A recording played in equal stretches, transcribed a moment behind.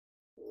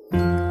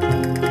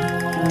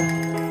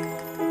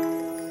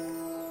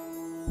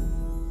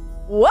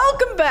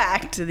Welcome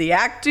back to the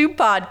Act 2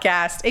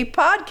 podcast, a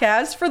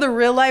podcast for the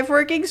real-life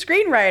working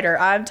screenwriter.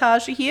 I'm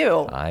Tasha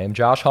Hugh. I am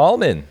Josh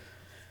Hallman.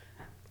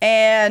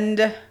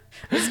 And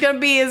it's gonna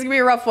be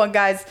a rough one,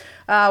 guys.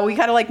 We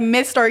kind of like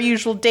missed our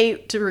usual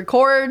date to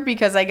record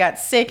because I got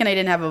sick and I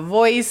didn't have a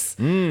voice.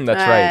 That's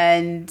right.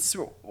 And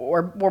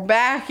we're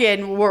back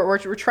and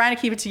we're trying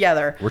to keep it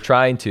together. We're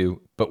trying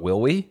to, but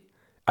will we?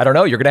 I don't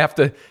know. You're gonna have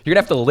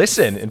to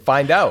listen and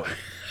find out.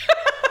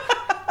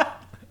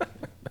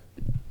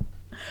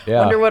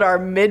 Yeah. Wonder what our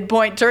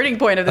midpoint turning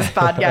point of this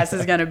podcast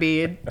is gonna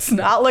be. It's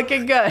not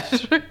looking good.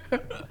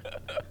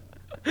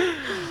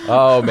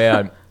 Oh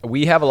man,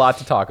 we have a lot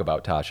to talk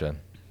about, Tasha.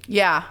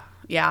 Yeah.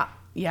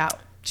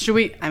 Should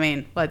we? I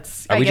mean,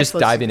 let's. Are we just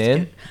diving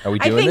in? Are we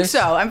doing this? I think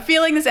so. I'm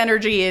feeling this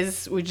energy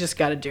we just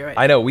got to do it.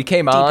 I know. We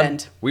came on.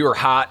 End. We were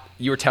hot.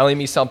 You were telling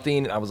me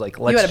something. And I was like,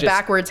 let's You had a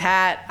backwards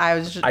hat.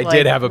 I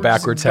did have a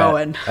backwards hat.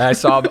 And I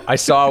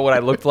saw what I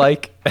looked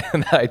like,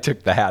 and I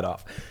took the hat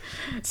off.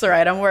 It's all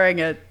right. I'm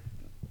wearing a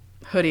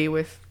hoodie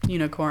with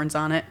unicorns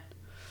on it.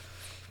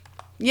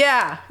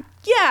 Yeah.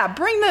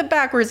 Bring the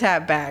backwards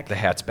hat back. The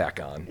hat's back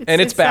on.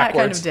 It's backwards. That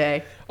kind of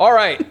day. All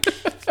right.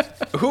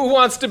 Who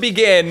wants to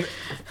begin?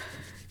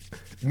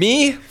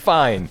 Me?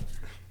 Fine.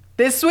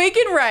 This Week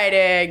in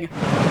Writing.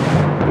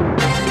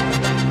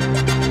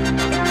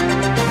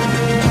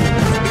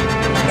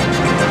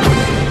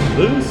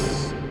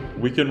 This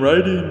Week in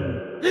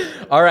Writing.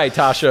 All right,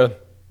 Tasha.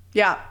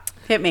 Yeah,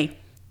 hit me.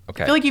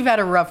 Okay. I feel like you've had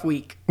a rough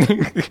week.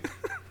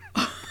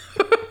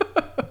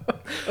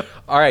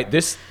 All right,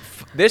 this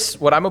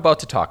what I'm about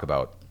to talk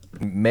about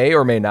may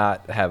or may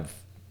not have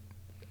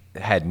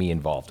had me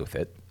involved with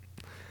it.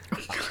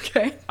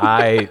 Okay.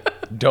 I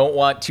don't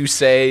want to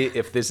say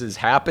if this has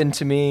happened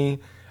to me.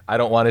 I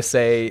don't want to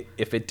say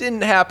if it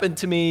didn't happen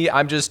to me.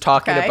 I'm just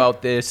talking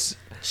about this.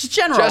 Just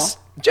general.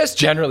 Just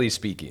generally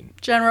speaking.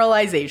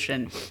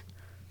 Generalization.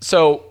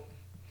 So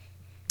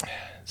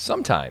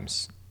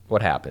sometimes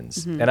what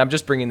happens, and I'm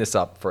just bringing this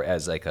up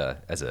as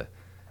a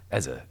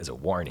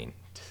warning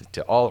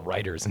to all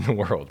writers in the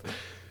world.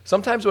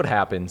 Sometimes what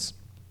happens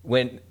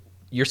when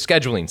you're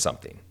scheduling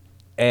something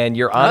and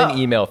you're on an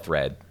email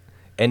thread,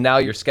 and now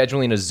you're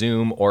scheduling a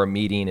Zoom or a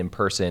meeting in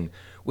person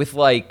with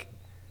like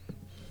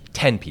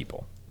 10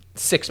 people,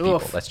 6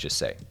 people, let's just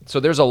say. So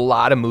there's a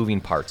lot of moving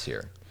parts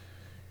here.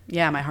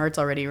 Yeah, my heart's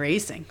already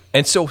racing.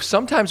 And so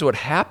sometimes what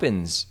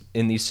happens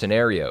in these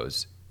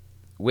scenarios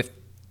with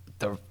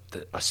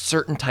a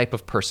certain type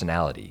of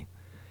personality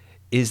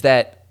is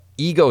that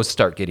egos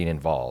start getting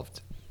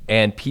involved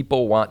and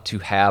people want to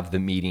have the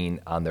meeting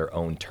on their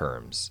own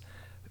terms.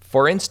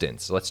 For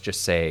instance, let's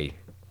just say,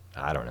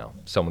 I don't know,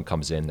 someone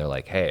comes in, they're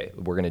like, hey,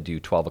 we're going to do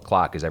 12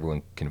 o'clock. Is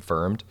everyone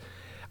confirmed?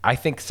 I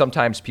think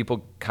sometimes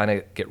people kind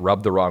of get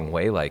rubbed the wrong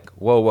way, like,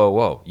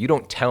 whoa. You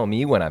don't tell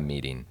me when I'm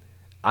meeting.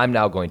 I'm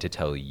now going to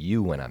tell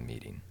you when I'm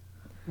meeting.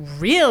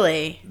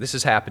 Really? This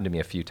has happened to me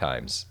a few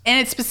times. And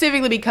it's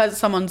specifically because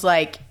someone's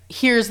like,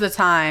 here's the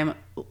time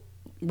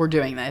we're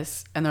doing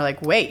this. And they're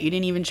like, wait, you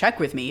didn't even check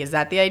with me. Is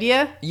that the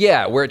idea?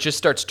 Yeah, where it just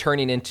starts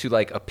turning into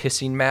like a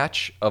pissing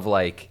match of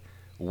like,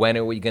 when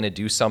are we going to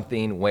do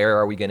something? Where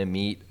are we going to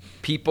meet?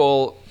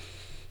 People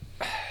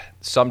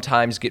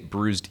sometimes get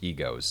bruised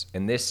egos.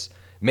 And this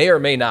may or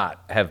may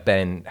not have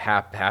been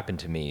happened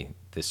to me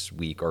this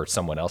week or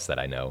someone else that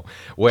I know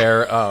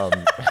where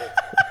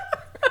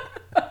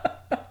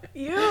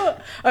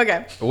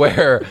Okay.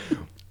 Where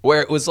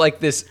it was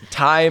like this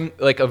time,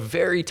 like a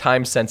very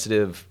time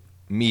sensitive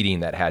meeting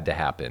that had to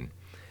happen.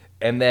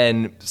 And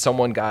then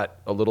someone got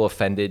a little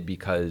offended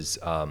because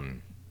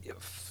of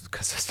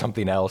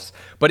something else,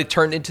 but it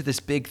turned into this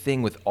big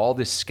thing with all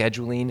this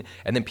scheduling,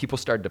 and then people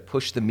started to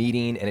push the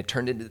meeting, and it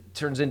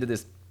turns into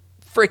this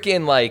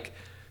freaking like,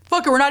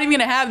 fuck it, we're not even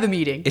gonna have the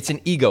meeting. It's an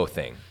ego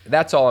thing.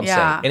 That's all I'm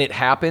saying. And it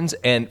happens,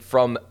 and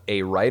from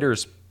a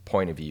writer's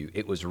point of view,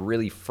 it was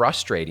really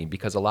frustrating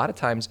because a lot of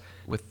times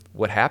with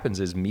what happens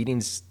is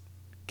meetings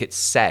get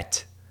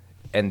set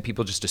and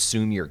people just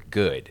assume you're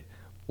good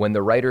when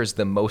the writer is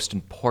the most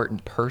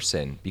important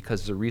person,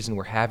 because the reason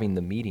we're having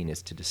the meeting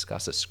is to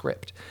discuss a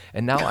script.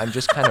 And now I'm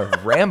just kind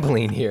of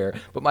rambling here,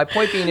 but my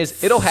point being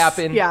is it'll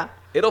happen. Yeah.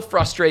 It'll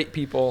frustrate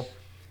people.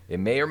 It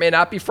may or may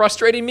not be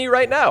frustrating me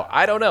right now.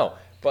 I don't know.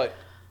 But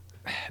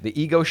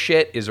the ego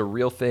shit is a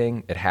real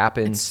thing. It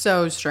happens. It's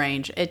so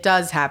strange. It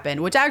does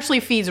happen, which actually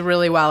feeds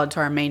really well into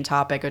our main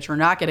topic, which we're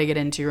not going to get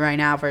into right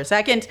now for a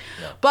second.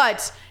 Yeah.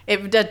 But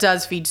that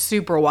does feed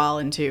super well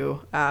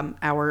into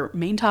our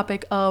main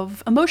topic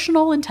of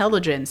emotional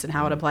intelligence and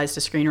how it applies to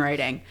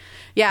screenwriting.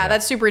 Yeah,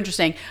 that's super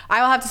interesting. I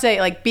will have to say,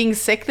 like, being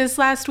sick this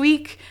last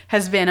week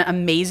has been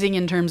amazing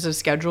in terms of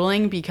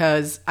scheduling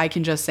because I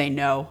can just say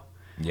no.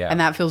 Yeah.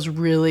 And that feels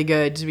really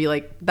good to be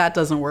like, that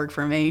doesn't work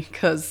for me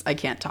because I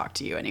can't talk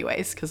to you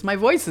anyways because my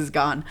voice is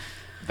gone.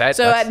 That's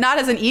not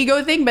as an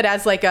ego thing, but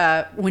as like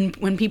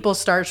when people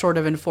start sort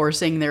of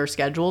enforcing their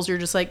schedules, you're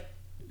just like,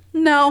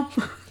 no.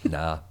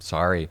 Nah,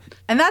 sorry.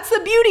 And that's the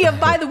beauty of,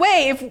 by the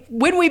way,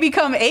 when we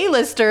become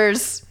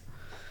A-listers,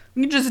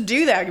 You can just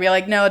do that. You can be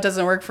like, no, it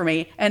doesn't work for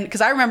me. And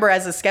because I remember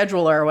as a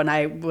scheduler when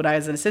I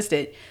was an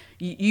assistant,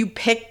 you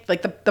pick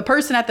like the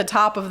person at the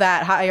top of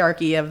that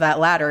hierarchy of that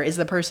ladder is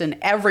the person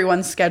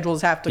everyone's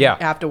schedules have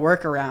to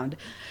work around.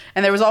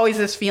 And there was always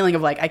this feeling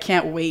of like, I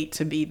can't wait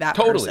to be that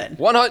person.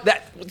 100.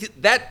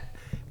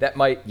 That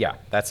might,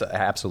 that's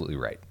absolutely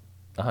right.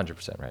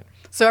 100% right.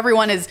 So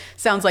everyone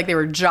sounds like they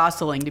were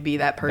jostling to be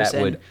that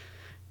person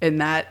in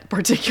that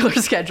particular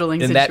scheduling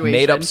situation. In that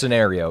made-up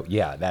scenario,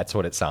 that's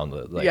what it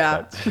sounded like.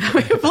 Yeah,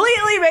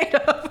 completely made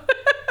up.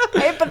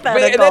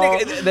 Hypothetical.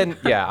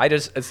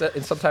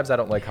 And sometimes I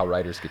don't like how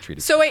writers get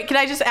treated. So wait, can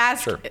I just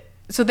ask? Sure.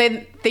 So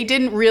they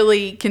didn't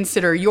really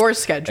consider your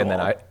schedule, and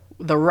then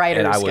the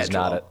writer's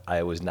schedule.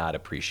 I was not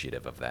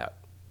appreciative of that.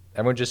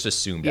 Everyone just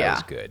assumed I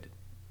was good.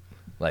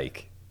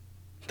 Like,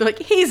 they're like,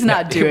 he's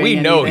not doing anything.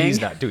 We know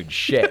he's not doing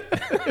shit.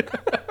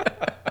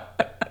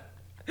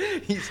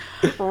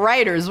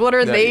 Writers, what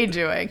are they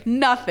doing?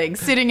 Nothing.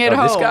 Sitting at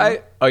home. This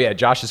guy? Oh yeah,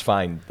 Josh is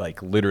fine.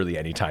 Like literally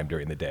any time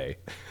during the day.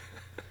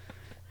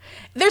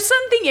 There's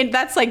something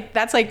that's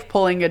like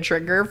pulling a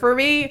trigger for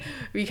me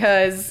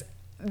because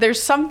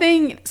there's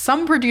something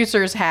some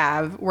producers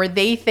have where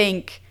they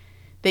think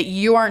that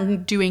you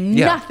aren't doing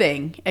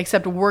nothing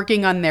except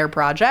working on their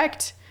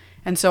project.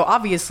 And so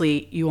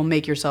obviously you will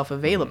make yourself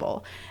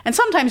available. And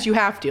sometimes you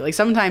have to. Like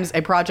sometimes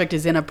a project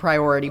is in a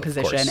priority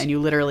position and you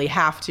literally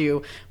have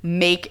to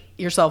make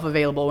yourself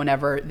available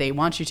whenever they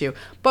want you to.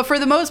 But for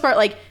the most part,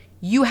 like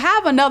you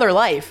have another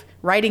life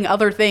writing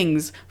other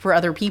things for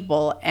other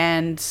people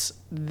and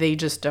they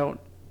just don't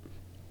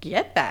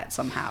get that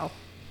somehow.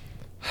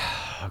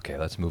 Okay,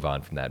 let's move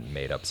on from that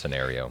made-up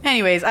scenario.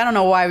 Anyways, I don't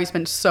know why we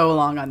spent so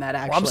long on that,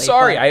 actually. Well, I'm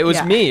sorry. It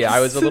was me. I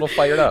was a little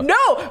fired up.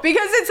 No,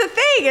 because it's a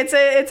thing.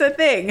 It's a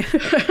thing.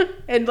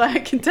 And I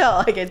can tell,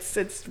 like,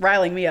 it's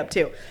riling me up,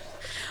 too.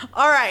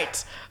 All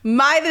right.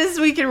 My This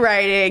Week in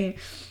Writing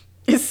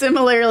is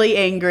similarly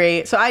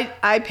angry. So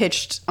I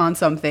pitched on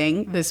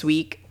something this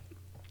week,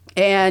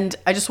 and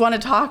I just want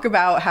to talk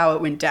about how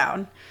it went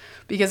down.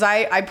 Because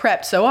I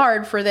prepped so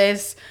hard for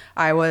this.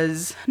 I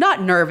was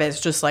not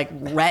nervous, just like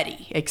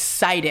ready,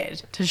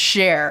 excited to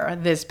share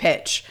this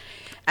pitch.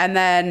 And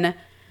then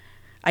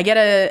I get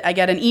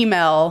an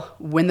email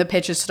when the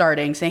pitch is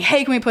starting saying,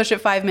 hey, can we push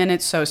it 5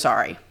 minutes? So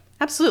sorry.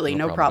 Absolutely,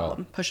 no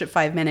problem. Push it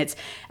 5 minutes.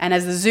 And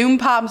as the Zoom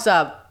pops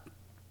up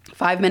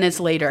 5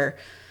 minutes later,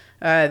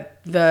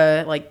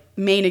 the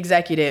main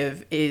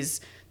executive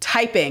is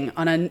typing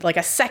on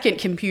a second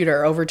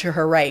computer over to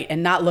her right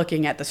and not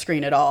looking at the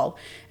screen at all.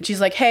 And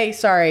she's like, hey,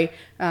 sorry.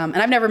 And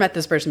I've never met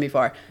this person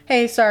before.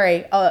 Hey,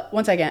 sorry.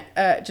 1 second.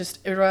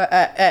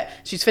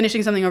 She's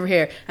finishing something over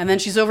here. And then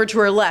she's over to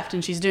her left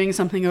and she's doing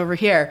something over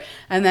here.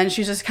 And then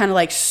she's just kind of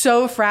like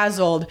so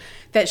frazzled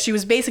that she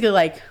was basically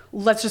like,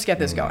 let's just get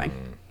this going.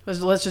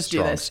 Let's just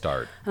do this.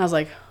 Strong start. And I was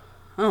like,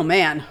 oh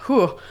man,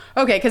 whew.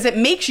 Okay, because it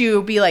makes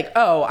you be like,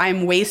 oh,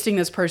 I'm wasting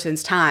this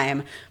person's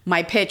time.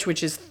 My pitch,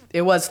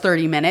 it was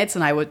 30 minutes,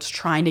 and I was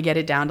trying to get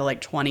it down to like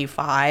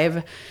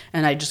 25,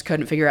 and I just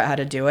couldn't figure out how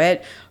to do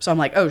it. So I'm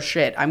like, oh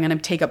shit, I'm going to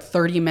take up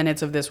 30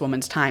 minutes of this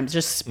woman's time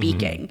just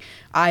speaking.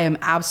 I am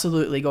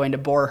absolutely going to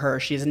bore her.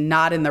 She's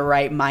not in the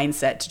right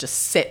mindset to just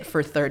sit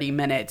for 30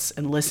 minutes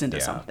and listen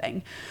to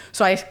something.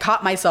 So I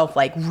caught myself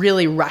like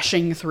really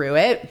rushing through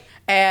it.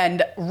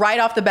 And right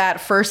off the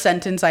bat, first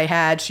sentence I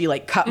had, she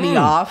like cut me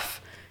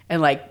off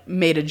and like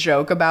made a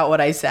joke about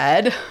what I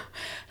said. And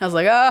I was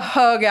like,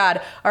 oh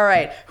God. All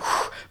right.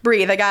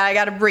 Breathe. I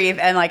got to breathe.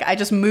 And like, I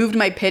just moved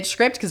my pitch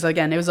script because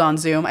again, it was on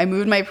Zoom. I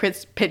moved my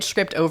pitch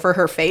script over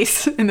her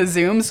face in the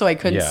Zoom so I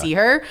couldn't see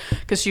her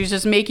because she was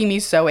just making me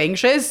so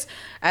anxious.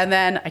 And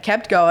then I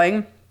kept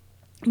going.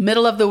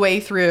 Middle of the way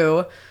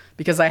through,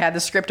 because I had the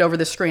script over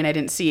the screen, I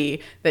didn't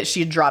see that she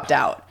had dropped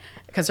out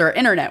because her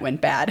internet went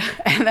bad.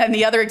 And then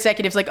the other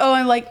executive's like, oh,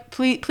 I'm like,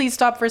 please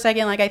stop for a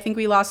second. Like, I think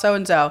we lost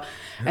so-and-so.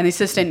 And the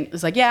assistant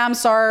was like, yeah, I'm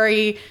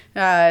sorry.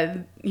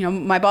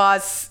 My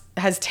boss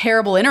has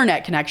terrible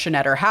internet connection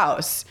at her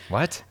house.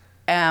 What?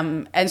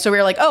 And so we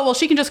were like, oh, well,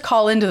 she can just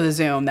call into the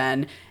Zoom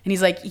then. And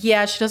he's like,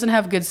 yeah, she doesn't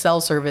have good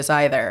cell service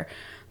either.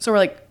 So we're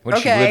like,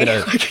 okay,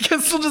 I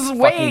guess we'll just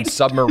wait. Fucking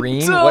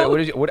submarine?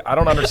 What I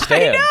don't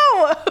understand.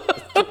 I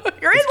know.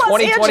 You're in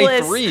Los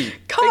Angeles.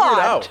 Come on. Figure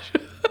it out.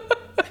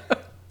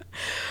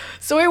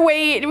 So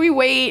we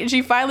wait, and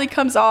she finally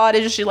comes on,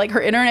 and she like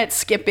her internet's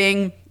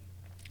skipping.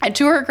 And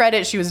to her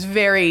credit, she was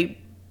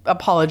very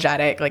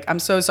apologetic. Like, I'm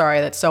so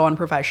sorry, that's so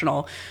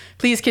unprofessional.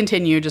 Please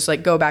continue, just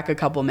like go back a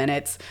couple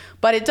minutes.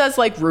 But it does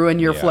like ruin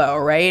your flow,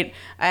 right?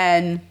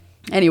 And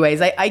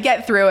anyways, I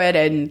get through it,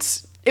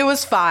 and it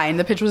was fine.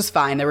 The pitch was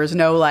fine. There was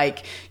no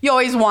like, you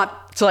always want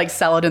to like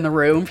sell it in the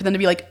room for them to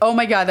be like, oh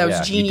my God, that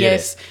was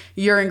genius.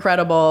 You're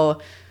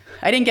incredible.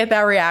 I didn't get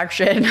that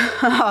reaction.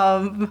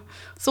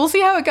 So we'll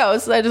see how it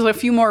goes. There's a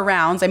few more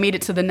rounds. I made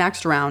it to the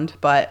next round,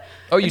 but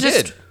you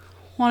did?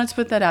 Wanted to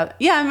put that out.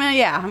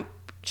 Yeah.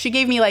 She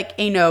gave me like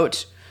a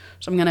note,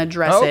 so I'm gonna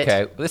address it.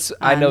 Okay,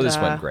 I know this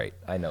went great.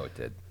 I know it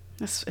did.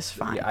 It's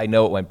fine. Yeah, I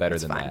know it went better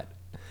than that.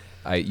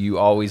 You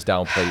always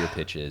downplay your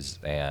pitches,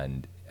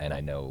 and and I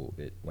know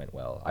it went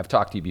well. I've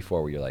talked to you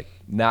before where you're like,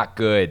 not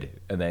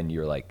good, and then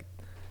you're like,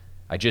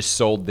 I just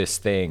sold this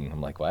thing.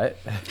 I'm like, what?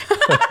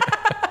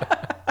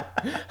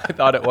 I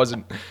thought it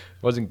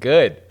wasn't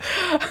good.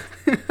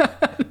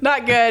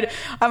 Not good.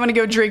 I'm going to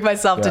go drink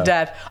myself to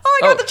death. Oh,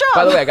 I got the job.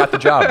 By the way, I got the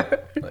job.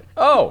 Like,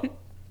 oh,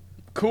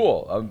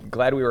 cool. I'm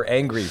glad we were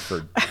angry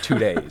for 2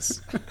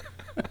 days.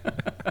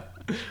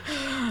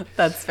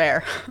 That's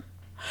fair.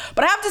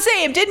 But I have to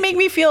say, it did make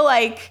me feel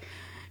like,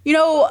 you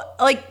know,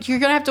 like you're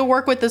going to have to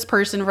work with this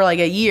person for like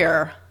a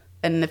year.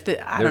 And if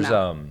I don't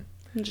know.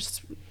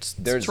 It's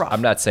rough.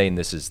 I'm not saying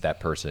this is that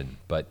person,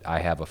 but I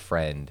have a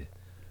friend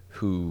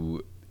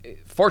who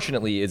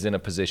fortunately is in a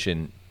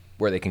position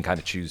where they can kind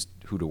of choose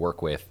who to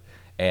work with.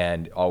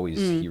 And always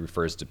he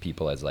refers to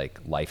people as like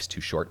life's too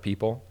short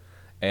people.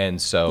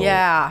 And so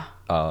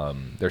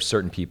there's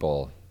certain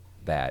people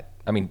that,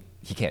 I mean,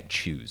 he can't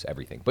choose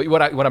everything. But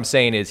what I'm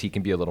saying is he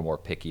can be a little more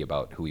picky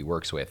about who he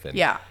works with. And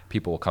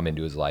people will come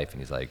into his life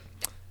and he's like,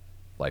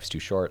 life's too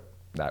short.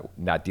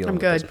 Not dealing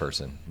with this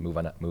person.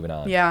 Moving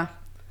on. Yeah.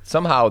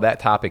 Somehow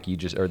that topic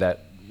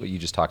what you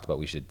just talked about,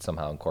 we should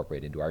somehow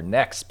incorporate into our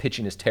next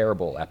Pitching is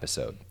Terrible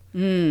episode. I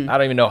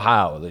don't even know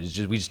how. We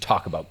just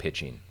talk about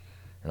pitching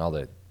and all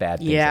the bad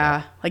things.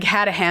 Yeah. Like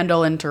how to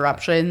handle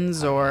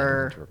interruptions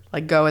or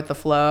like go with the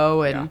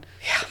flow. And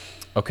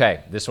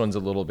Okay. This one's a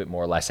little bit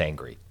more less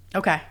angry.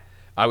 Okay.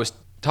 I was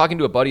talking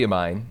to a buddy of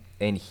mine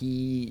and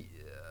he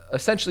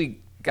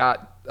essentially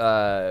got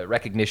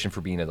recognition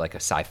for being like a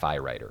sci-fi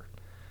writer.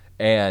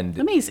 And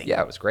amazing.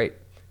 Yeah, it was great.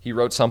 He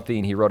wrote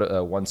something. He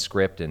wrote one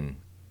script and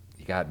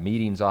he got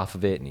meetings off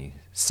of it and he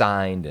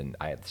signed and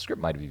the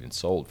script might have even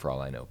sold for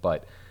all I know.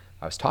 But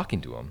I was talking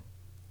to him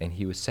and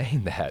he was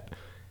saying that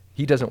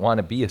he doesn't want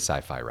to be a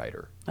sci-fi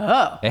writer.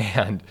 Oh.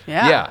 And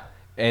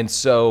and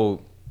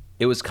so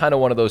it was kind of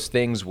one of those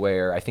things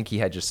where I think he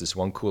had just this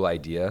one cool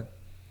idea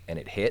and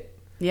it hit.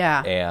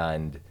 Yeah.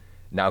 And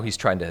now he's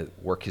trying to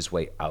work his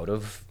way out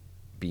of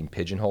being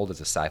pigeonholed as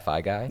a sci-fi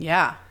guy.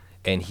 Yeah.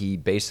 And he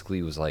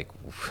basically was like,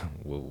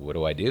 what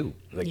do I do?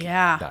 Like,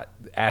 not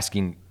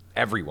asking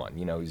everyone,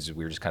 we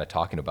were just kind of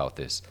talking about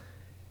this.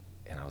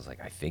 And I was like,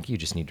 I think you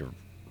just need to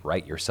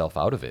write yourself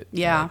out of it.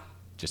 Yeah. Like,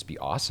 just be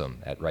awesome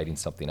at writing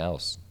something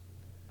else.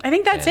 I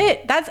think that's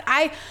it.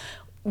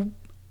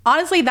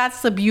 Honestly,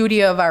 that's the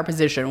beauty of our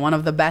position. One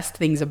of the best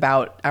things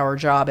about our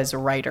job as a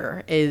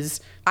writer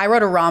is I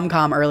wrote a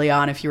rom-com early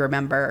on, if you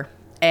remember.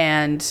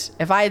 And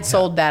if I had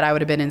sold that, I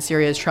would have been in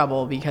serious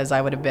trouble because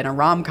I would have been a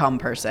rom-com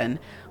person.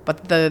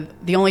 But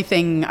the only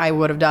thing I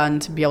would have done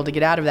to be able to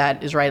get out of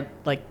that is write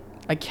like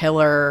a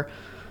killer,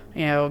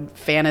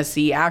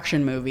 fantasy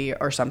action movie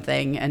or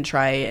something and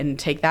try and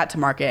take that to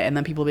market. And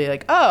then people will be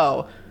like,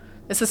 oh,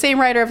 it's the same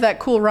writer of that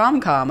cool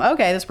rom-com.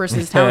 Okay, this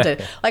person's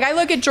talented. Like I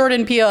look at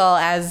Jordan Peele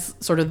as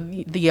sort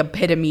of the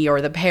epitome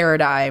or the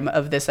paradigm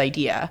of this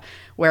idea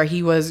where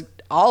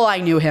all I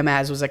knew him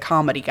as was a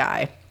comedy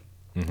guy.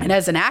 Mm-hmm. And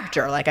as an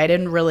actor, like I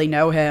didn't really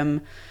know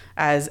him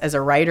as a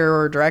writer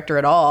or director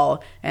at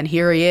all. And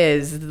here he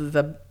is,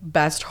 the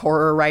best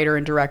horror writer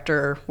and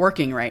director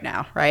working right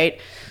now, right?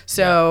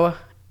 So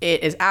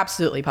it is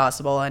absolutely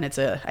possible. And it's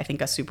I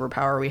think a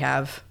superpower we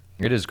have.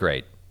 It is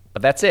great.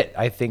 But that's it.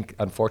 I think,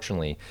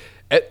 unfortunately,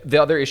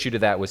 the other issue to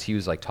that was he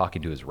was like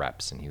talking to his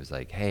reps and he was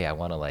like, hey, I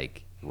want to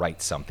like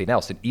write something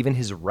else. And even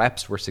his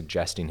reps were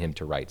suggesting him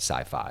to write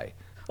sci-fi.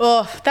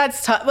 Oh,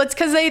 that's tough. It's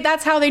because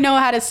that's how they know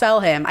how to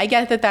sell him. I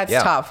get that that's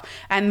tough.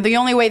 And the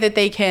only way that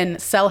they can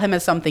sell him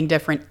as something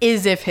different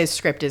is if his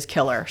script is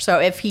killer. So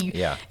if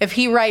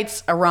he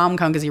writes a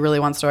rom-com because he really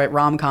wants to write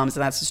rom-coms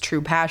and that's his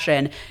true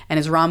passion, and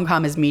his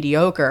rom-com is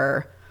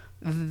mediocre,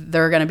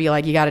 they're going to be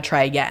like, you got to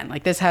try again.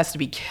 Like this has to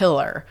be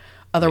killer.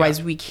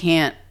 Otherwise we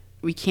can't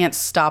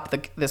stop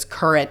this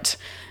current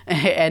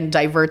and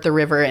divert the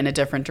river in a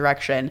different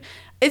direction.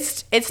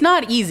 It's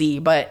not easy,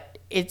 but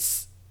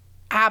it's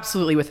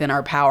absolutely within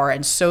our power,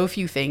 and so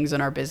few things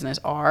in our business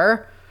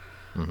are.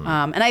 Mm-hmm.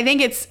 And I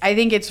think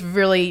it's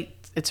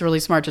really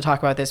smart to talk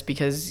about this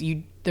because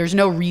there's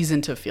no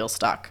reason to feel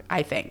stuck,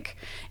 I think.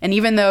 And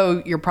even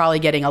though you're probably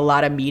getting a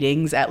lot of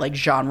meetings at like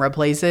genre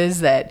places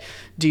that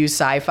do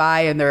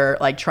sci-fi and they're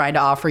like trying to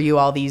offer you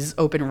all these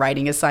open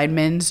writing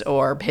assignments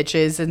or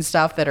pitches and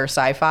stuff that are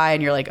sci-fi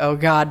and you're like, oh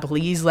God,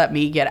 please let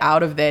me get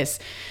out of this.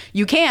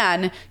 You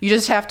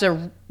just have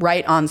to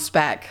write on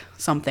spec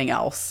something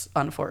else,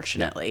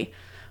 unfortunately.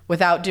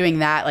 Without doing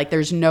that, like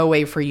there's no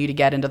way for you to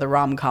get into the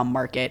rom-com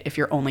market if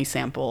your only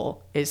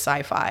sample is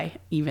sci-fi,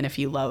 even if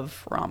you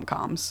love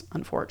rom-coms,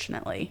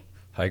 unfortunately.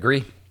 I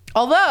agree.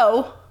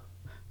 Although,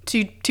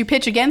 to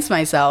pitch against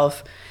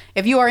myself,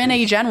 if you are in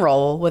a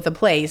general with a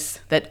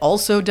place that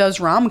also does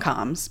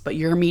rom-coms, but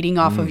you're meeting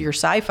off of your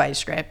sci-fi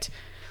script,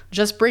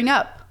 just bring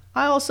up,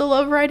 I also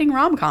love writing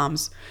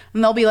rom-coms.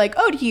 And they'll be like,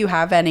 oh, do you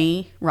have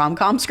any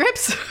rom-com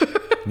scripts?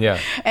 Yeah.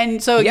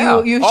 And so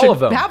you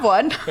should have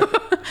one.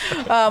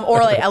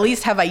 Or like at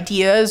least have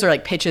ideas or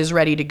like pitches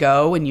ready to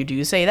go when you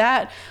do say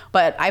that.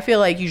 But I feel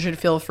like you should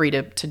feel free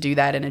to do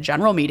that in a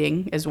general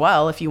meeting as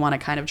well if you want to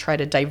kind of try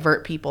to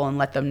divert people and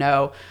let them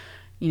know,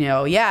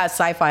 Yeah,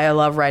 sci-fi. I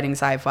love writing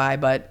sci-fi,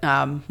 but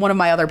one of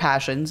my other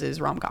passions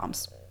is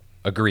rom-coms.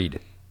 Agreed.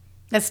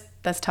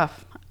 That's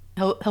tough.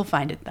 He'll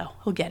find it though.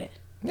 He'll get it.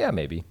 Yeah,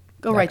 maybe.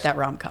 Go write that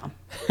rom-com.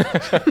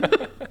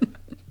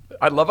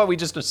 I love how we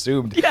just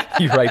assumed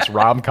he writes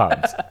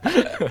rom-coms.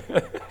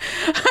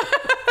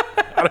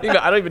 I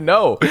don't even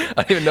know.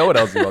 I don't even know what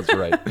else he wants to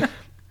write.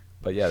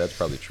 But yeah, that's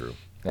probably true.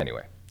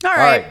 Anyway. All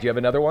right. Do you have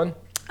another one?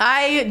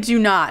 I do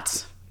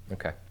not.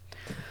 Okay.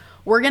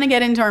 We're going to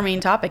get into our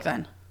main topic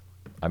then.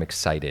 I'm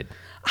excited.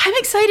 I'm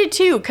excited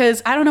too,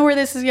 because I don't know where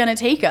this is going to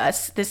take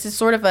us. This is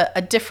sort of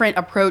a different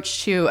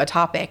approach to a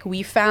topic.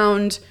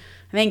 I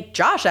think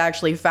Josh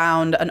actually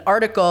found an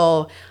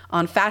article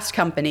on Fast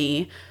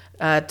Company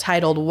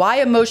titled "Why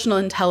Emotional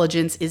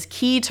Intelligence is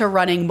Key to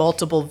Running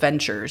Multiple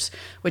Ventures,"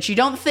 which you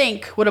don't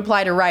think would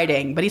apply to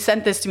writing, but he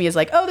sent this to me as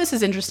like, oh, this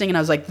is interesting. And I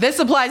was like, this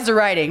applies to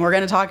writing. We're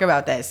going to talk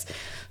about this.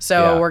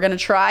 So we're going to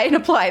try and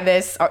apply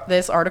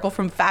this article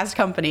from Fast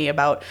Company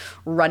about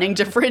running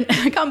different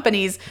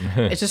companies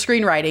to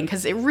screenwriting,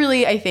 because it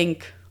really, I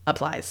think,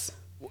 applies.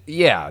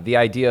 Yeah, the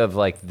idea of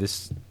like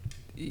this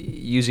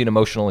using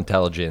emotional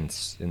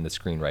intelligence in the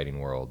screenwriting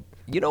world.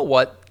 You know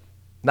what?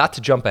 Not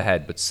to jump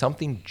ahead, but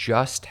something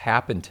just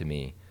happened to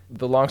me.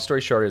 The long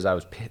story short is I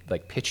was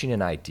pitching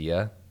an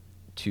idea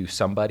to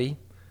somebody,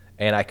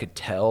 and I could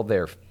tell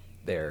their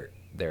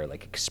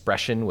like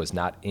expression was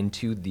not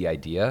into the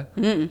idea.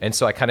 And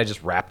so I kind of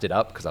just wrapped it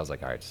up because I was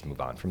like, all right, just move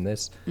on from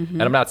this.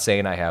 And I'm not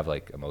saying I have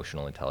like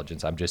emotional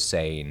intelligence. I'm just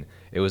saying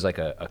it was like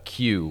a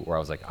cue where I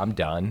was like, I'm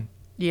done.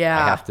 Yeah.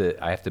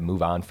 I have to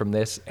move on from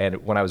this.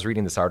 And when I was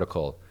reading this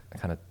article, I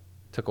kind of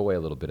took away a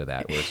little bit of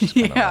that, where it's just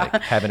kind of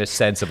like having a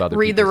sense of other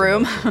Read the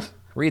room.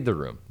 Read the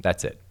room.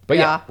 That's it. But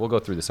yeah, we'll go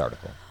through this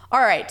article. All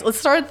right, let's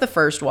start at the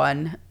first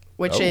one,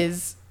 which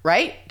is,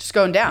 right? Just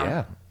going down.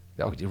 Yeah.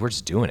 Oh, we're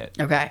just doing it.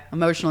 Okay,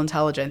 emotional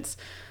intelligence.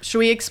 Should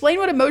we explain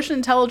what emotional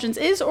intelligence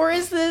is, or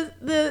is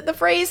the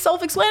phrase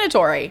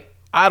self-explanatory?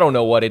 I don't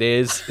know what it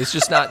is. It's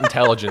just not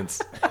intelligence.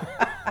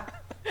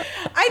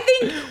 I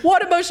think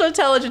what emotional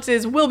intelligence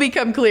is will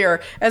become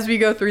clear as we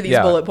go through these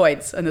bullet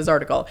points in this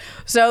article.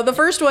 So the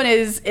first one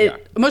is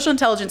emotional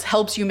intelligence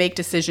helps you make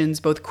decisions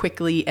both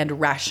quickly and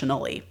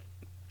rationally.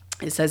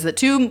 It says that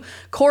two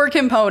core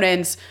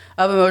components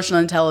of emotional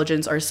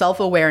intelligence are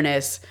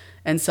self-awareness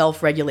and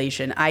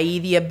self-regulation, i.e.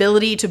 the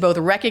ability to both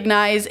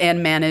recognize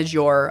and manage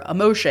your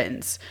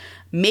emotions.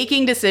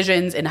 Making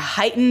decisions in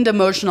heightened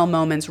emotional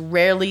moments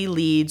rarely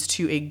leads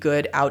to a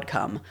good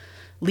outcome.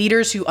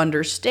 Leaders who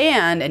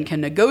understand and can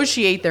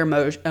negotiate their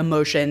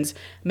emotions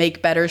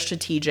make better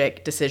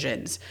strategic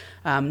decisions,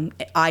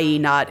 i.e.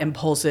 not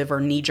impulsive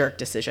or knee-jerk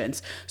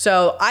decisions.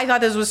 So I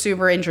thought this was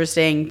super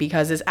interesting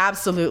because this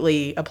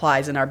absolutely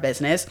applies in our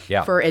business.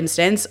 Yeah. For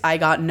instance, I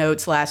got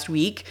notes last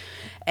week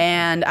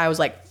and I was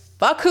like,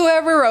 fuck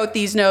whoever wrote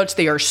these notes.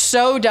 They are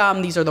so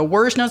dumb. These are the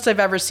worst notes I've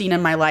ever seen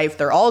in my life.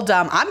 They're all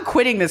dumb. I'm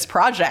quitting this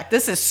project.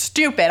 This is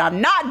stupid. I'm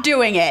not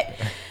doing it.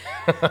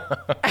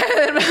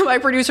 And my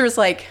producer was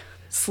like,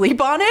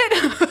 sleep on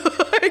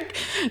it. Like,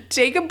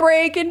 take a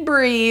break and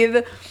breathe.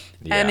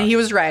 Yeah. And he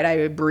was right.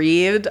 I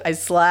breathed, I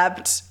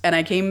slept, and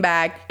I came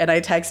back and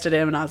I texted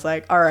him and I was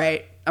like, all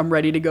right, I'm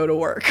ready to go to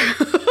work.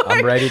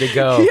 I'm ready to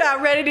go. Yeah,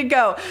 I'm ready to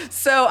go.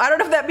 So I don't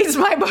know if that means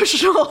my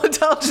emotional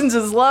intelligence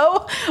is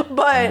low,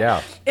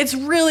 but it's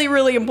really,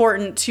 really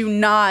important to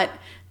not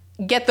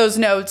get those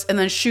notes and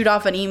then shoot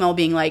off an email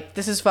being like,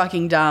 this is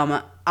fucking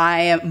dumb. I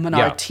am an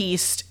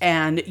artiste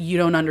and you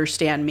don't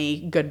understand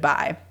me.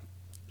 Goodbye.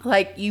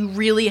 Like, you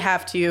really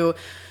have to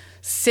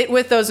sit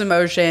with those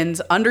emotions,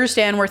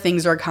 understand where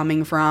things are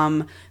coming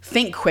from,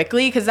 think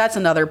quickly, because that's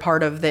another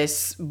part of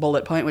this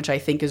bullet point, which I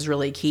think is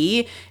really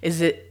key,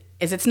 is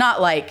it's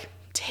not like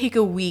take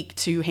a week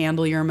to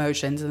handle your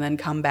emotions and then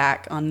come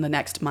back on the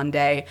next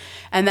Monday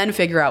and then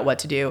figure out what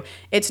to do.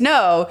 It's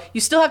no, you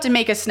still have to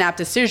make a snap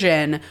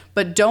decision,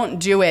 but don't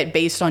do it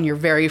based on your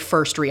very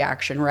first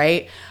reaction,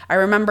 right? I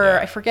remember,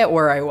 I forget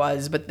where I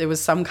was, but there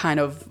was some kind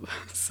of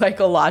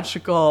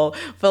psychological,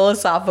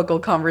 philosophical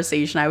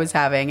conversation I was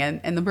having,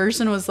 and the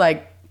person was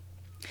like,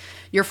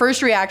 your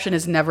first reaction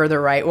is never the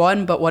right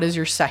one, but what is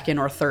your second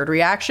or third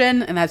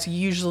reaction? And that's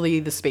usually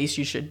the space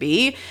you should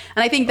be.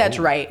 And I think that's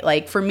right.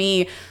 Like, for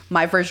me,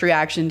 my first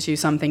reaction to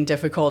something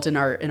difficult in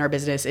our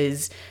business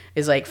is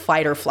like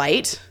fight or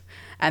flight.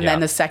 And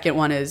then the second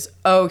one is,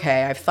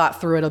 okay, I've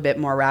thought through it a bit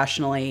more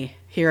rationally.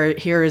 Here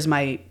is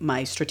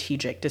my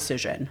strategic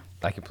decision.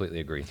 I completely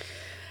agree.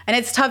 And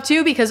it's tough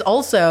too, because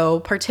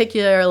also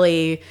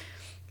particularly,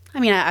 I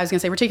was going to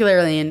say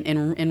particularly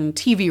in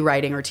TV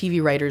writing or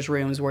TV writers'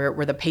 rooms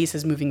where the pace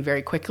is moving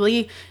very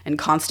quickly and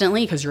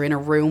constantly because you're in a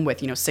room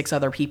with, 6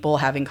 other people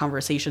having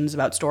conversations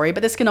about story.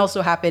 But this can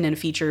also happen in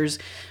features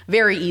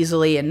very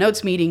easily in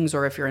notes meetings,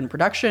 or if you're in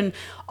production,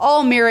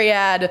 all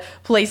myriad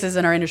places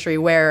in our industry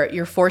where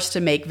you're forced to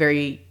make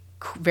very,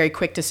 very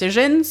quick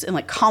decisions and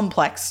like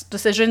complex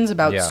decisions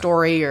about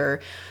story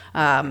or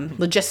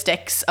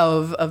logistics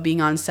of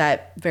being on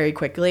set very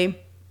quickly.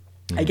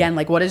 Mm-hmm. Again,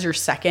 like, what is your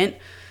second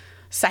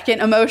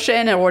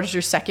emotion, and what is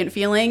your second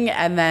feeling,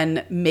 and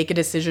then make a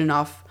decision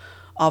off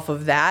off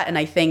of that. And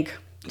I think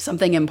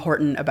something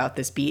important about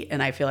this beat,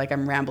 and I feel like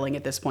I'm rambling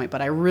at this point,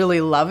 but I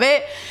really love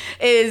it,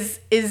 is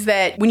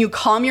that when you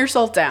calm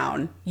yourself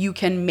down, you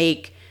can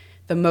make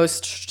the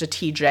most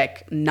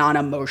strategic,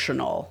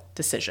 non-emotional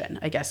decision,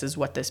 I guess is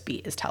what this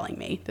beat is telling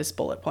me, this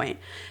bullet point.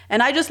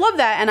 And I just love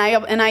that.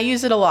 And I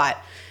use it a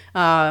lot,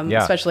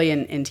 especially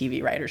in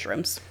TV writers'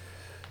 rooms.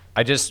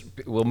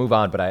 We'll move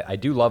on, but I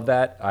do love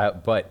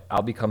that. But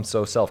I'll become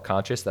so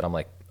self-conscious that I'm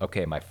like,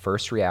 okay, my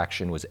first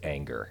reaction was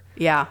anger.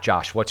 Yeah.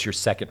 Josh, what's your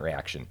second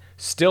reaction?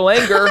 Still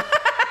anger.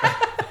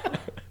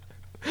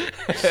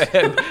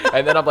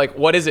 and then I'm like,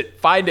 what is it?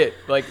 Find it.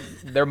 Like,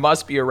 there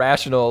must be a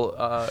rational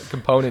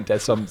component to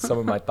some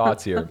of my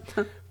thoughts here.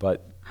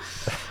 But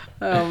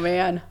oh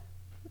man.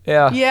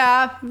 Yeah.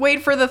 Yeah.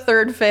 Wait for the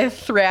third,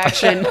 fifth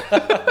reaction.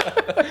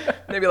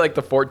 Maybe like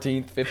the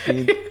 14th,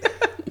 15th.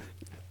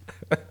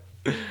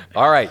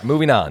 All right,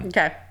 moving on.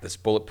 Okay. This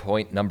bullet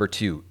point number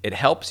 2. It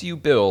helps you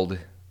build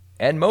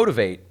and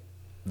motivate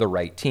the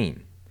right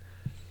team.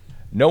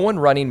 No one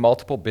running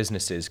multiple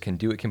businesses can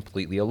do it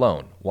completely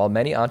alone. While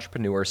many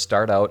entrepreneurs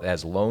start out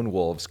as lone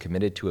wolves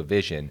committed to a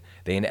vision,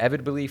 they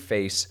inevitably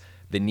face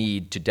the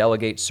need to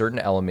delegate certain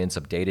elements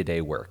of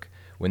day-to-day work.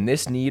 When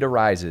this need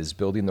arises,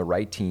 building the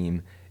right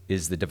team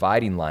is the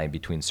dividing line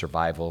between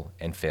survival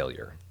and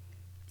failure.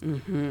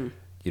 Mm-hmm.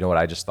 You know what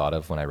I just thought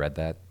of when I read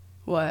that?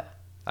 What?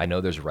 I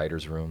know there's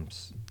writers'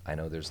 rooms. I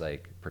know there's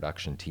like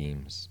production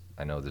teams.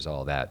 I know there's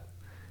all that.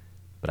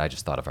 But I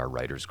just thought of our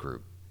writers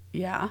group.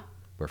 Yeah.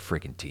 We're a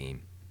freaking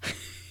team.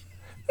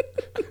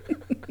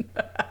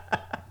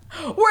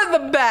 We're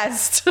the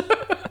best.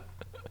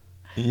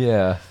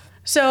 Yeah.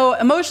 So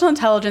emotional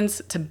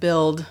intelligence to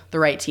build the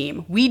right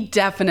team. We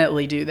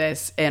definitely do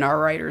this in our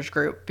writers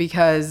group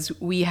because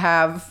we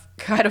have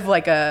kind of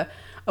like a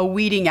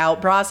weeding out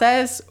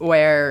process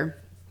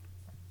where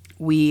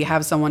we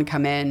have someone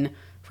come in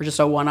for just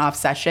a one-off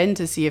session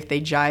to see if they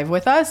jive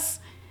with us.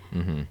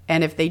 Mm-hmm.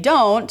 And if they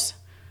don't,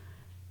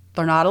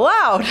 they're not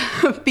allowed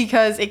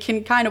because it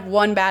can kind of,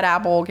 one bad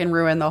apple can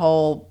ruin the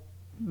whole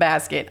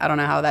basket. I don't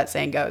know how that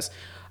saying goes.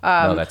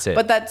 No, that's it.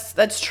 But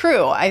that's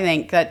true. I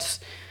think that's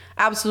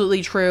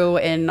absolutely true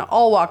in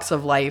all walks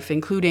of life,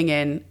 including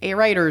in a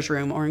writer's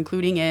room or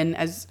including in,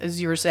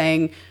 as you were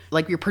saying,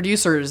 like your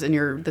producers in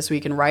your This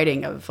Week in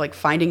Writing, of like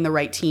finding the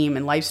right team,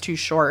 and life's too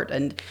short.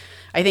 And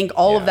I think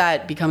all of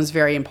that becomes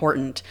very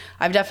important.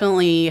 I've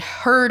definitely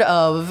heard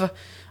of,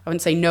 I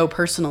wouldn't say no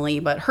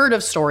personally, but heard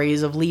of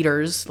stories of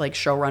leaders, like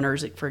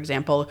showrunners, for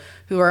example,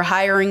 who are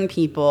hiring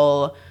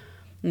people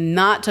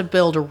not to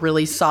build a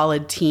really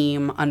solid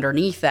team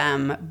underneath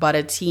them, but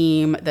a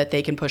team that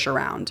they can push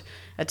around,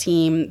 a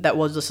team that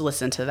will just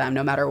listen to them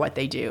no matter what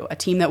they do, a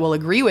team that will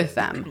agree with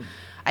them.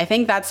 I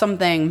think that's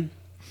something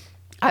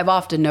I've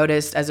often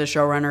noticed as a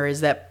showrunner,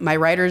 is that my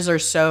writers are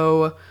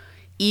so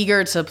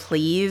eager to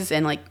please,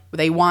 and like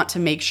they want to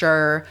make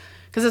sure,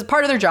 because as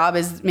part of their job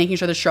is making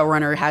sure the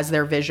showrunner has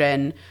their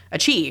vision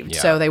achieved.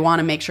 Yeah. So they want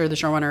to make sure the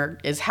showrunner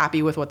is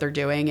happy with what they're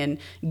doing and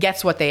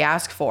gets what they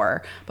ask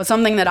for. But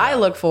something that I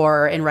look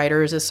for in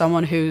writers is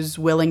someone who's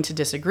willing to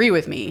disagree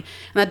with me.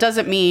 And that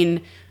doesn't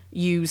mean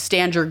you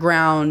stand your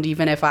ground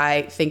even if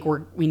I think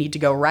we need to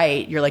go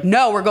right. You're like,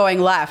 no, we're going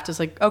left. It's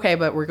like, okay,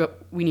 but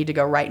we need to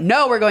go right.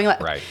 No, we're going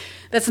left. Right.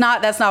 That's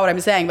not what I'm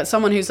saying. But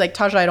someone who's like,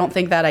 Tasha, I don't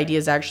think that idea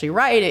is actually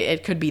right.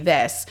 It could be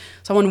this.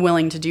 Someone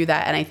willing to do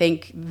that. And I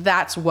think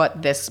that's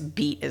what this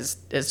beat is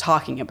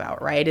talking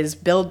about, right? Is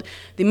build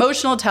the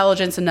emotional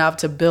intelligence enough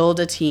to build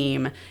a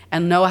team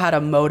and know how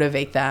to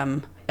motivate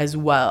them as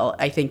well,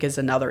 I think is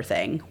another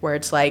thing, where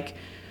it's like,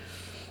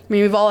 I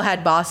mean, we've all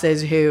had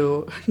bosses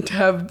who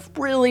have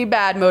really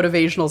bad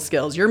motivational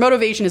skills. Your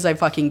motivation is I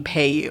fucking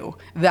pay you.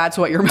 That's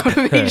what your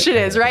motivation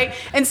is, right?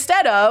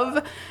 Instead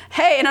of,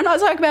 hey, and I'm not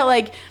talking about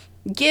like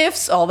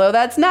gifts, although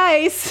that's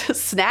nice,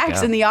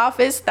 snacks in the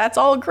office, that's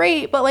all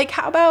great. But like,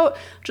 how about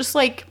just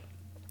like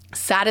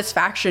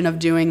satisfaction of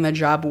doing the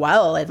job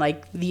well and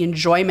like the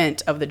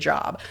enjoyment of the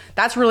job?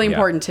 That's really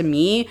important to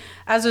me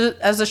as a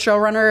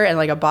showrunner and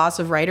like a boss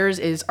of writers,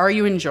 is, are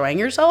you enjoying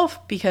yourself?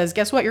 Because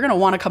guess what? You're going to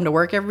want to come to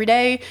work every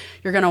day.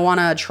 You're going to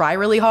want to try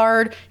really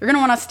hard. You're going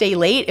to want to stay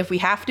late if we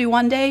have to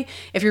one day,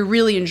 if you're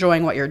really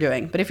enjoying what you're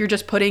doing. But if you're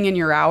just putting in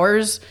your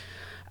hours,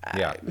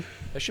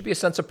 there should be a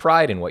sense of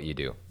pride in what you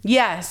do.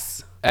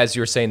 Yes. As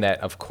you're saying that,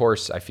 of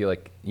course, I feel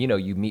like,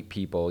 you meet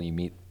people, you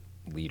meet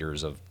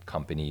leaders of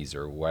companies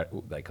or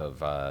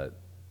of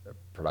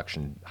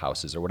production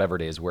houses or whatever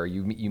it is, where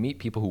you meet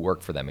people who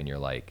work for them and you're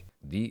like,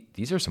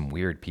 these are some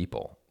weird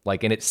people.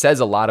 Like, and it says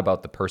a lot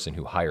about the person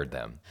who hired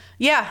them.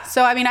 Yeah.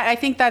 So, I mean, I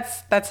think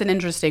that's an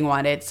interesting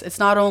one. It's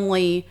not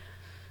only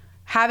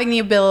having the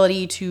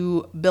ability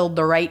to build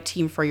the right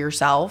team for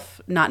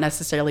yourself, not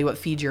necessarily what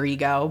feeds your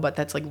ego, but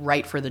that's like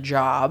right for the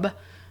job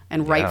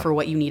and right for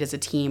what you need as a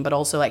team, but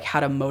also like how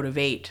to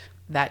motivate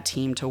that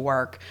team to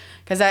work.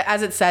 Because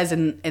as it says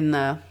in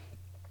the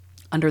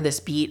under this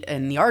beat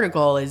in the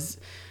article, is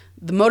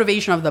the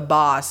motivation of the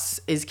boss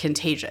is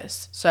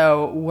contagious.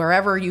 So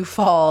wherever you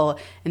fall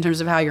in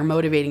terms of how you're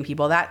motivating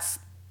people, that's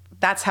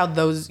that's how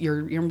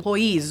your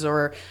employees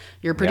or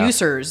your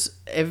producers,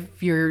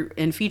 if you're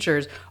in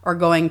features, are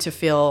going to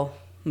feel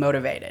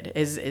motivated,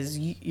 is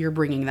you're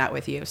bringing that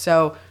with you.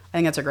 So I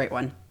think that's a great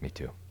one. Me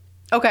too.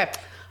 Okay.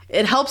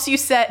 It helps you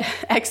set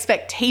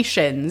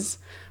expectations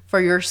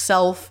for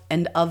yourself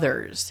and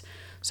others.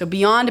 So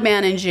beyond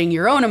managing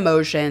your own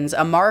emotions,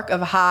 a mark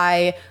of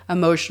high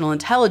emotional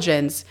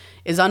intelligence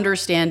is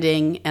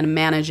understanding and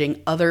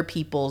managing other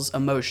people's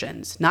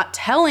emotions, not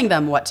telling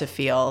them what to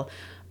feel,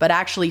 but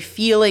actually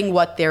feeling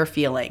what they're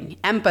feeling,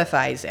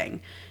 empathizing,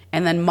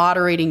 and then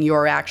moderating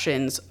your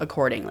actions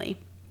accordingly.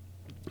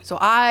 So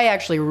I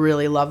actually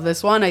really love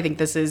this one. I think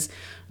this is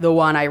the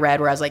one I read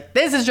where I was like,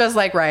 this is just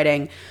like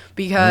writing,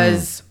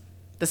 because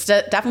this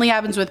definitely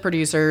happens with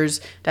producers,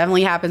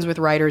 definitely happens with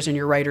writers in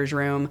your writer's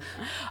room.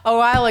 A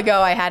while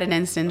ago, I had an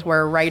instance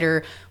where a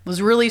writer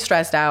was really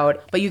stressed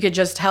out, but you could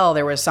just tell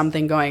there was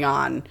something going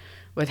on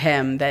with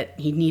him that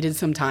he needed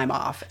some time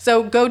off.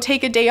 So go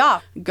take a day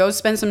off. Go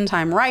spend some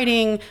time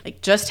writing.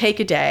 Like, just take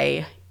a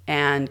day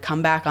and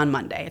come back on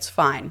Monday. It's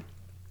fine.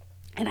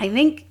 And I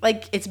think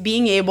like it's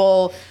being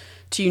able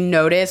to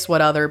notice what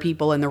other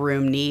people in the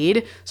room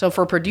need. So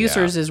for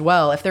producers as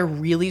well, if they're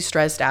really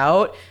stressed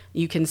out,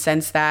 you can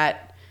sense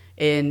that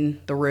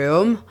in the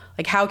room.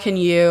 Like, how can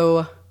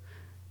you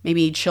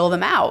maybe chill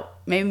them out?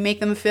 Maybe make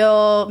them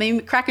feel, maybe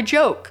crack a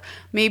joke.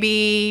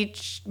 Maybe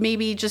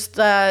just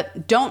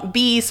don't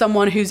be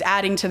someone who's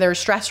adding to their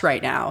stress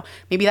right now.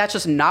 Maybe that's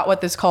just not what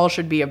this call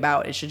should be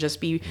about. It should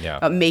just be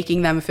about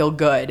making them feel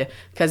good,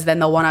 because then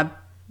they'll want to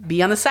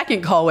be on the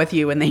second call with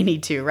you when they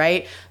need to,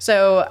 right?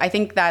 So I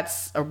think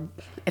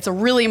it's a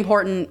really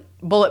important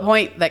bullet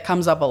point that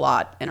comes up a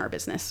lot in our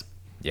business.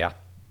 Yeah.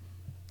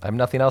 I have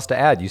nothing else to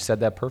add. You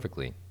said that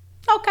perfectly.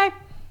 Okay.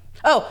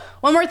 Oh,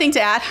 one more thing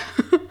to add.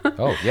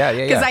 Oh, yeah.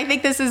 Because I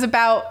think this is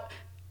about,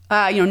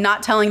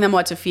 not telling them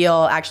what to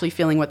feel, actually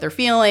feeling what they're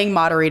feeling,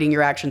 moderating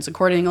your actions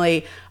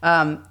accordingly.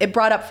 It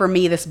brought up for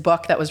me this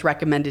book that was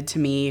recommended to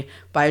me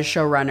by a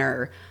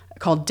showrunner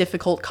called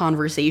Difficult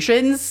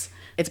Conversations.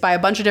 It's by a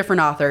bunch of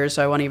different authors,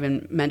 so I won't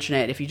even mention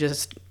it. If you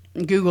just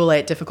Google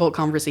it, Difficult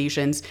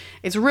Conversations.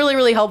 It's really,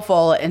 really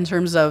helpful in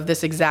terms of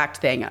this exact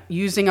thing,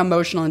 using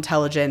emotional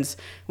intelligence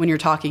when you're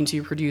talking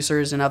to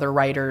producers and other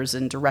writers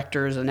and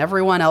directors and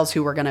everyone else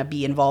who we're going to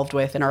be involved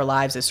with in our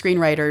lives as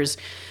screenwriters.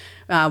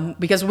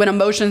 Because when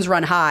emotions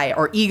run high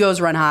or egos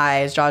run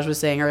high, as Josh was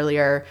saying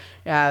earlier,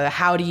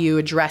 how do you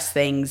address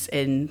things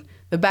in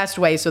the best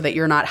way so that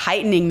you're not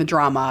heightening the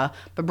drama,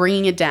 but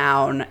bringing it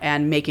down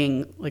and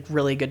making like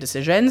really good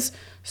decisions?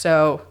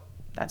 So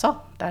that's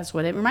all. That's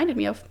what it reminded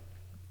me of.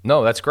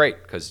 No, that's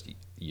great, because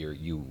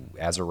you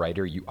as a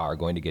writer, you are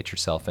going to get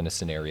yourself in a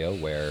scenario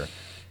where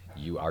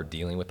you are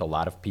dealing with a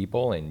lot of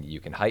people, and you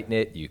can heighten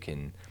it, you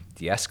can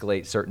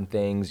de-escalate certain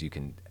things, you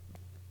can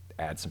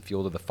add some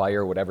fuel to the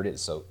fire, whatever it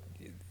is. So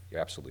you're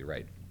absolutely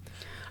right.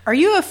 Are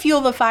you a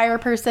fuel the fire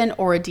person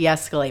or a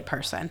de-escalate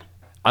person?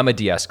 I'm a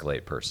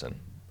de-escalate person.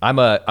 I'm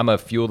a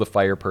fuel the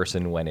fire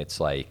person when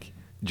it's like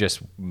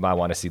just I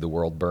want to see the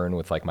world burn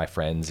with like my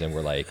friends, and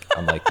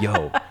I'm like,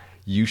 yo,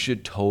 you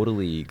should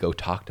totally go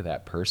talk to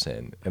that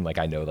person. And like,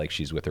 I know like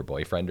she's with her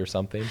boyfriend or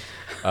something.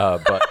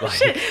 But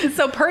like,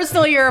 so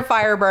personally, you're a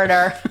fire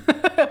burner.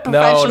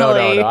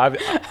 No.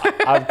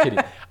 I'm kidding.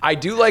 I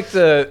do like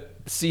to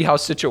see how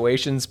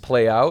situations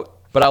play out,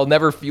 but I'll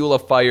never fuel a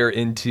fire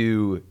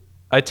into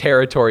a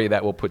territory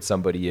that will put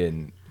somebody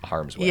in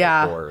harm's way.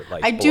 Yeah. Or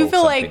like I do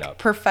feel like up.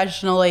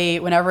 Professionally,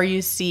 whenever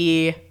you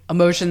see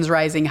emotions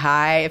rising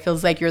high, it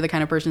feels like you're the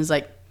kind of person who's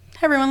like,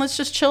 hey, everyone, let's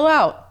just chill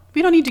out.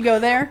 We don't need to go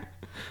there.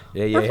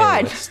 We're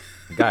fine.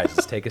 Guys,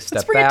 let's take a step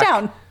let's bring back. it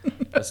down.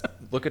 Let's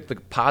look at the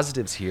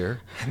positives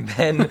here, and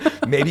then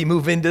maybe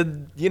move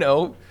into,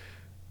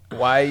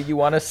 why you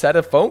want to set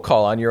a phone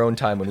call on your own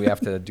time when we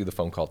have to do the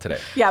phone call today.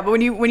 Yeah, but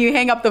when you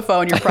hang up the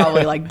phone, you're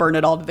probably like burn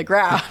it all to the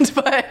ground.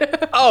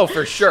 But oh,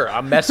 for sure.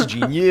 I'm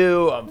messaging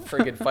you. I'm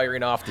friggin'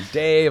 firing off to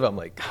Dave. I'm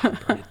like,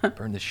 God,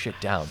 burn this shit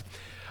down.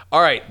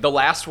 All right, the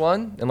last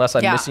one, unless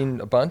I'm missing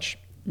a bunch.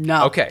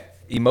 No. Okay.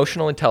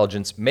 Emotional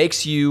intelligence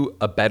makes you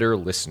a better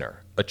listener.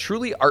 A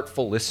truly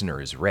artful listener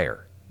is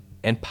rare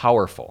and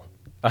powerful.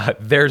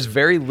 There's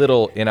very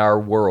little in our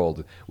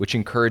world which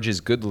encourages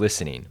good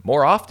listening.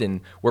 More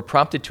often, we're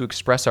prompted to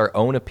express our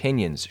own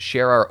opinions,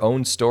 share our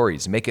own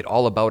stories, make it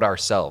all about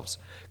ourselves.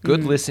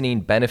 Good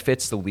listening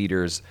benefits the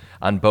leaders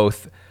on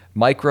both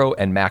micro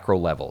and macro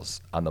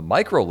levels. On the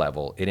micro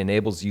level, it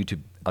enables you to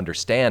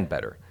understand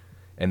better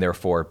and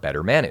therefore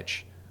better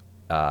manage,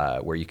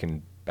 where you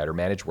can better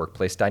manage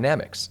workplace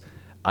dynamics.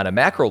 On a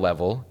macro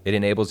level, it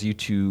enables you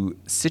to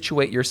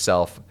situate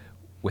yourself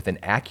with an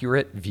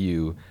accurate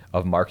view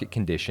of market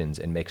conditions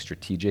and make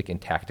strategic and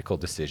tactical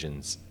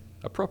decisions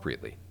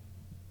appropriately.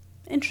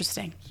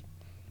 Interesting.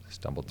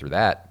 Stumbled through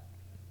that.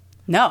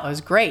 No, it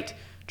was great.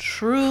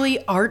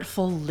 Truly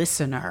artful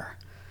listener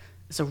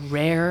is a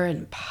rare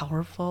and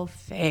powerful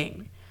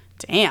thing.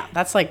 Damn,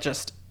 that's like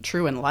just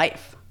true in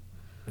life.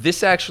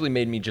 This actually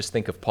made me just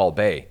think of Paul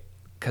Bay,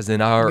 because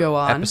in our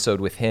episode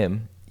with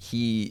him,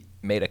 he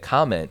made a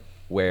comment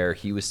where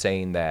he was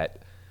saying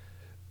that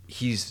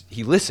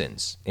he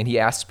listens and he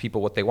asks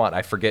people what they want.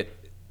 I forget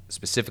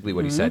specifically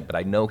what he said, but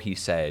I know he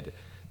said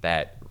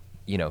that,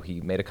 you know,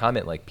 he made a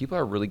comment like, people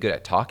are really good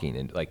at talking,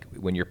 and like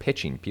when you're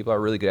pitching, people are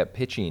really good at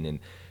pitching,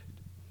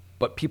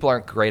 but people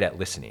aren't great at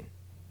listening.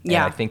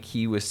 Yeah. And I think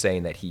he was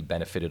saying that he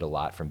benefited a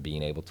lot from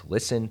being able to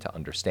listen, to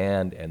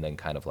understand, and then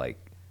kind of like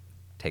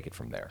take it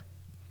from there.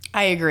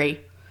 I agree.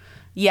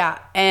 Yeah.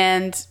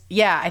 And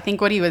yeah, I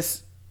think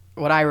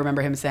what I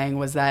remember him saying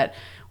was that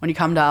when you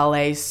come to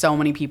LA, so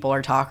many people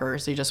are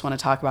talkers. They just want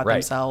to talk about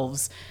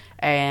themselves.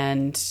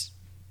 And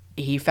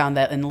he found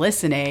that in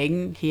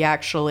listening, he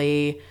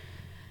actually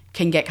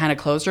can get kind of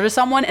closer to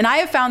someone. And I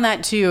have found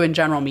that too in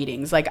general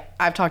meetings. Like,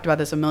 I've talked about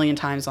this a million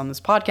times on this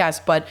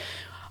podcast, but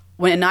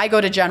when I go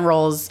to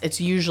generals,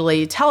 it's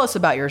usually, tell us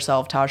about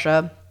yourself,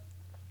 Tasha.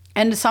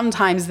 And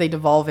sometimes they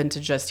devolve into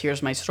just,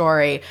 here's my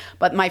story.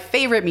 But my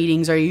favorite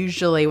meetings are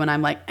usually when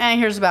I'm like,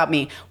 here's about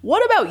me.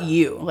 What about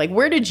you? Like,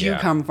 where did you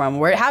come from?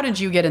 How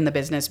did you get in the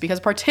business? Because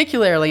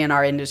particularly in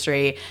our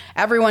industry,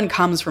 everyone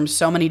comes from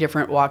so many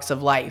different walks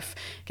of life.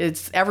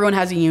 Everyone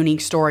has a unique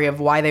story of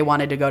why they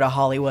wanted to go to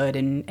Hollywood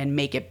and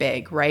make it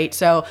big, right?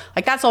 So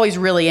like, that's always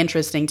really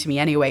interesting to me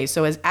anyway.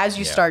 So as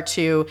you start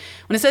to,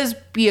 when it says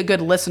be a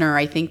good listener,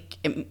 I think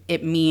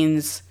it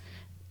means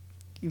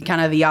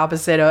kind of the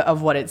opposite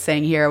of what it's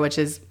saying here, which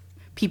is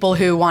people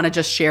who want to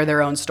just share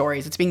their own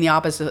stories. It's being the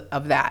opposite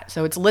of that.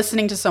 So it's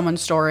listening to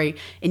someone's story,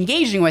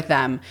 engaging with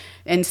them,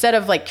 instead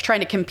of like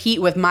trying to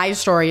compete with my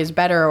story is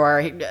better,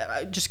 or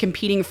just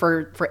competing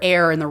for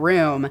air in the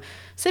room.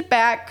 Sit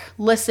back,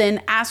 listen,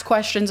 ask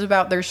questions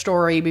about their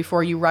story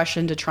before you rush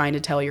into trying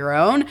to tell your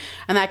own.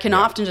 And that can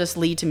often just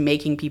lead to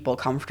making people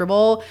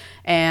comfortable.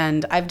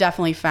 And I've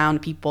definitely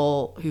found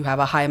people who have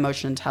a high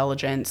emotional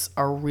intelligence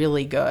are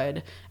really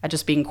good at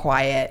just being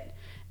quiet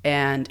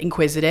and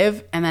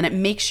inquisitive. And then it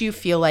makes you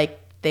feel like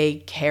they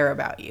care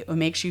about you. It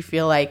makes you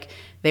feel like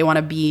they want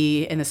to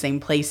be in the same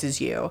place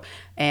as you.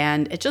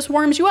 And it just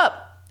warms you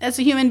up as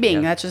a human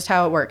being. That's just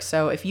how it works.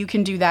 So if you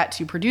can do that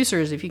to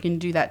producers, if you can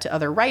do that to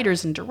other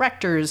writers and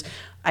directors,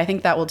 I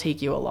think that will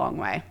take you a long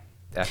way.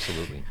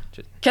 Absolutely.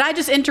 Can I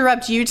just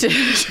interrupt you to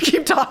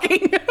keep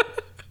talking?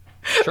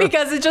 Sure.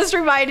 Because it just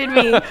reminded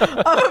me of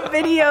a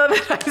video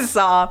that I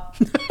saw.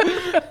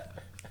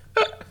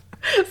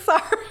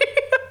 Sorry.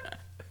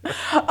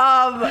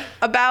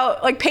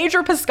 About like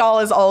Pedro Pascal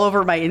is all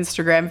over my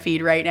Instagram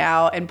feed right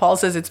now, and Paul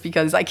says it's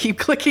because I keep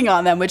clicking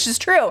on them, which is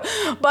true.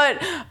 But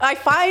I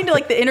find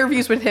like the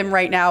interviews with him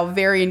right now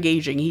very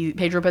engaging.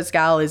 Pedro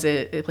Pascal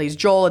plays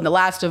Joel in The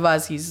Last of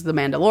Us. He's the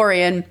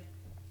Mandalorian.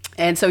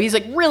 And so he's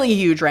like really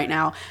huge right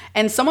now.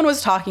 And someone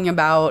was talking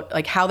about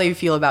like how they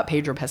feel about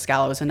Pedro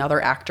Pascal. It was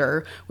another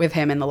actor with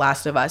him in The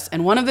Last of Us.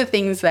 And one of the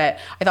things that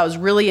I thought was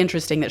really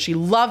interesting that she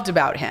loved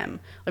about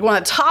him, like one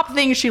of the top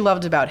things she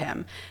loved about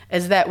him,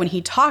 is that when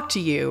he talked to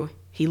you,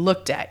 he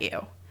looked at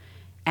you.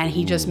 And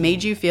he just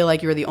made you feel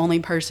like you were the only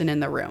person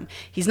in the room.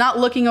 He's not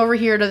looking over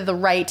here to the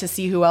right to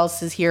see who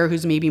else is here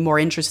who's maybe more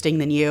interesting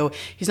than you.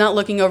 He's not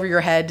looking over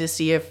your head to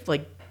see if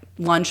like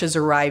lunch has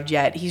arrived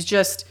yet. He's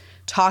just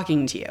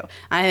talking to you.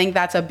 I think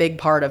that's a big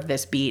part of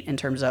this beat in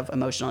terms of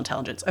emotional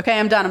intelligence. Okay,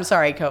 I'm done. I'm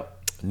sorry, Cope.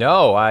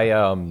 No,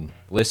 I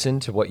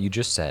listened to what you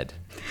just said.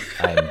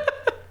 I'm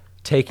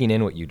taking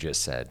in what you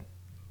just said,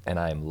 and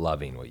I'm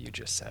loving what you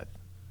just said.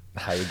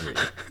 I agree.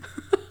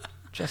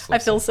 Just listen. I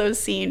feel so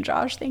seen,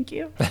 Josh. Thank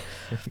you.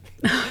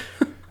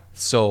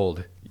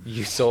 Sold.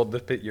 You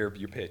sold your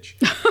pitch.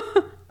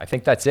 I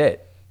think that's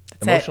it.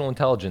 Emotional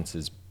intelligence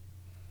is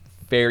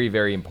very,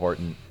 very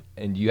important,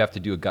 and you have to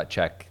do a gut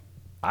check.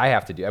 I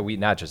have to do. We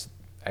not just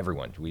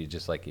everyone. We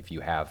just like if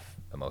you have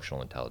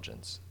emotional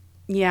intelligence.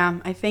 Yeah,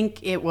 I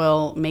think it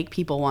will make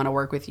people want to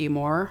work with you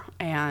more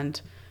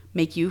and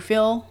make you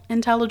feel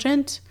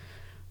intelligent.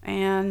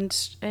 And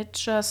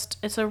it's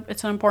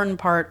an important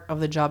part of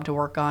the job to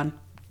work on.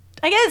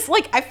 I guess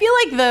like I feel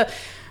like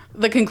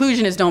the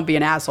conclusion is don't be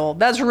an asshole.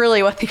 That's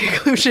really what the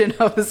conclusion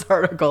of this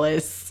article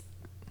is.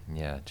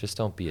 Yeah, just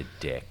don't be a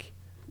dick.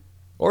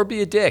 Or be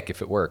a dick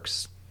if it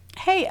works.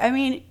 Hey, I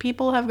mean,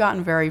 people have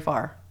gotten very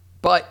far.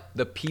 But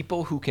the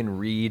people who can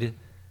read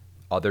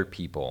other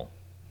people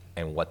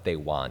and what they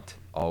want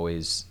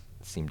always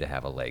seem to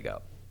have a leg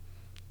up.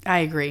 I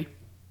agree.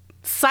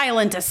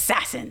 Silent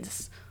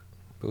assassins.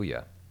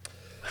 Booyah.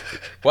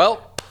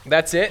 Well,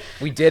 that's it.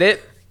 We did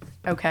it.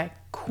 Okay.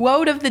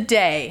 Quote of the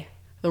day.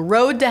 The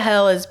road to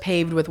hell is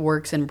paved with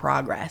works in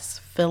progress.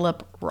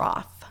 Philip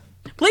Roth.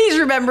 Please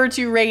remember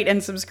to rate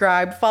and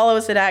subscribe. Follow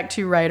us at Act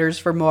 2 Writers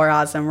for more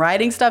awesome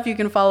writing stuff. You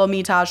can follow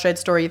me, Tasha, at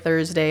Story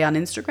Thursday on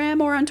Instagram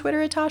or on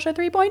Twitter at Tasha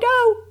 3.0.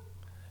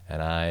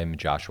 And I'm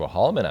Joshua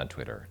Hallman on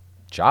Twitter.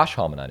 Josh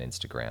Hallman on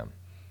Instagram.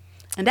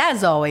 And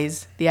as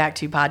always, the Act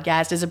 2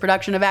 podcast is a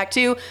production of Act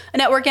 2, a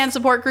network and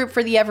support group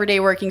for the everyday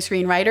working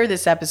screenwriter.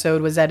 This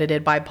episode was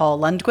edited by Paul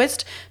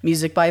Lundquist.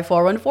 Music by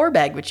 414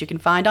 Beg, which you can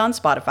find on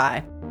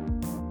Spotify.